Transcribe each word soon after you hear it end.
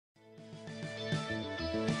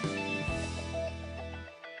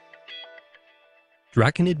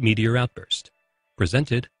Draconid Meteor Outburst,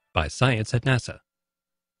 presented by Science at NASA.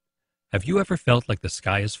 Have you ever felt like the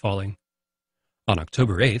sky is falling? On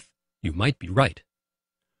October 8th, you might be right.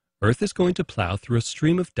 Earth is going to plow through a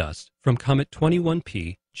stream of dust from comet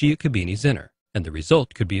 21P Giacobini-Zinner, and the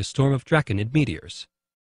result could be a storm of Draconid meteors.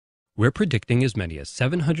 We're predicting as many as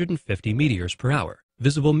 750 meteors per hour,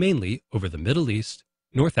 visible mainly over the Middle East,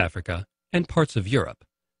 North Africa, and parts of Europe,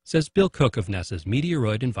 says Bill Cook of NASA's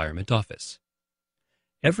Meteoroid Environment Office.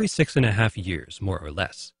 Every 6.5 years, more or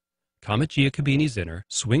less, comet Giacobini-Zinner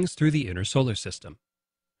swings through the inner solar system.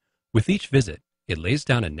 With each visit, it lays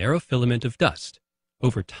down a narrow filament of dust,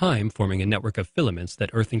 over time forming a network of filaments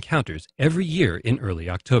that Earth encounters every year in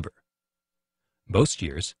early October. Most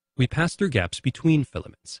years, we pass through gaps between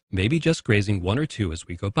filaments, maybe just grazing one or two as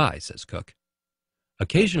we go by, says Cook.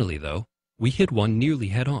 Occasionally, though, we hit one nearly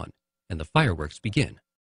head-on, and the fireworks begin.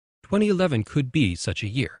 2011 could be such a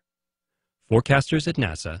year. Forecasters at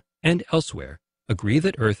NASA and elsewhere agree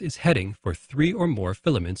that Earth is heading for 3 or more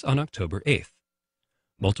filaments on October 8th.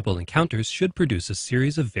 Multiple encounters should produce a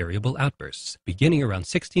series of variable outbursts beginning around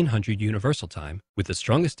 1600 Universal Time, with the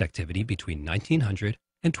strongest activity between 1900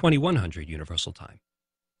 and 2100 Universal Time.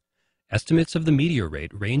 Estimates of the meteor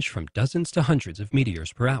rate range from dozens to hundreds of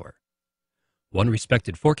meteors per hour. One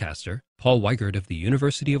respected forecaster, Paul Weigert of the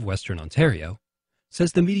University of Western Ontario,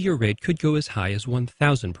 says the meteor rate could go as high as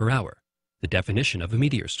 1,000 per hour, the definition of a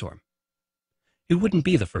meteor storm. It wouldn't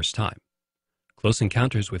be the first time. Close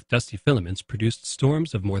encounters with dusty filaments produced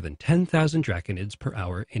storms of more than 10,000 draconids per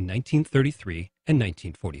hour in 1933 and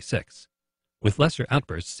 1946, with lesser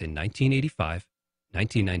outbursts in 1985,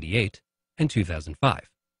 1998, and 2005.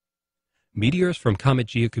 Meteors from comet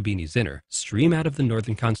Giacobini-Zinner stream out of the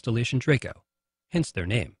northern constellation Draco, hence their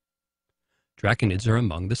name. Draconids are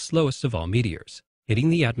among the slowest of all meteors, hitting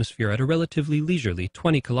the atmosphere at a relatively leisurely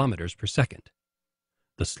 20 kilometers per second.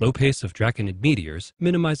 The slow pace of Draconid meteors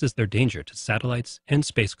minimizes their danger to satellites and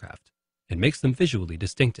spacecraft, and makes them visually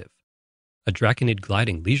distinctive. A Draconid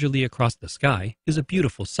gliding leisurely across the sky is a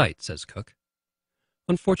beautiful sight, says Cook.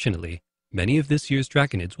 Unfortunately, many of this year's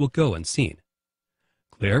Draconids will go unseen.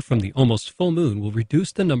 Glare from the almost full moon will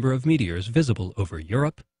reduce the number of meteors visible over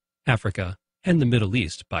Europe, Africa, and the Middle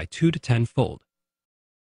East by 2 to 10-fold.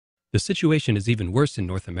 The situation is even worse in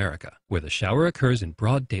North America, where the shower occurs in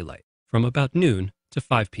broad daylight, from about noon to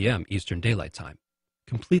 5 p.m. Eastern Daylight Time,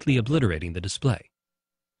 completely obliterating the display.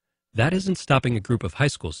 That isn't stopping a group of high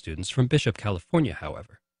school students from Bishop, California,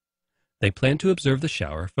 however. They plan to observe the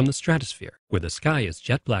shower from the stratosphere, where the sky is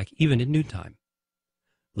jet black even in noontime.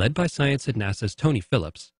 Led by Science at NASA's Tony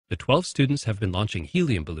Phillips, the 12 students have been launching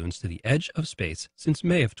helium balloons to the edge of space since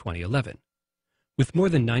May of 2011. With more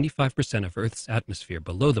than 95% of Earth's atmosphere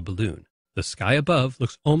below the balloon, the sky above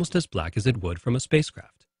looks almost as black as it would from a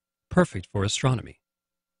spacecraft, perfect for astronomy.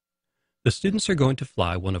 The students are going to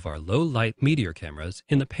fly one of our low-light meteor cameras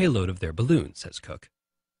in the payload of their balloon, says Cook.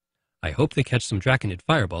 I hope they catch some Draconid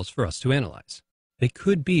fireballs for us to analyze. They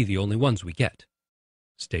could be the only ones we get.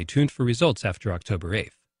 Stay tuned for results after October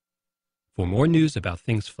 8th. For more news about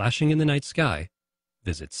things flashing in the night sky,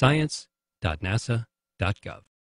 visit science.nasa.gov.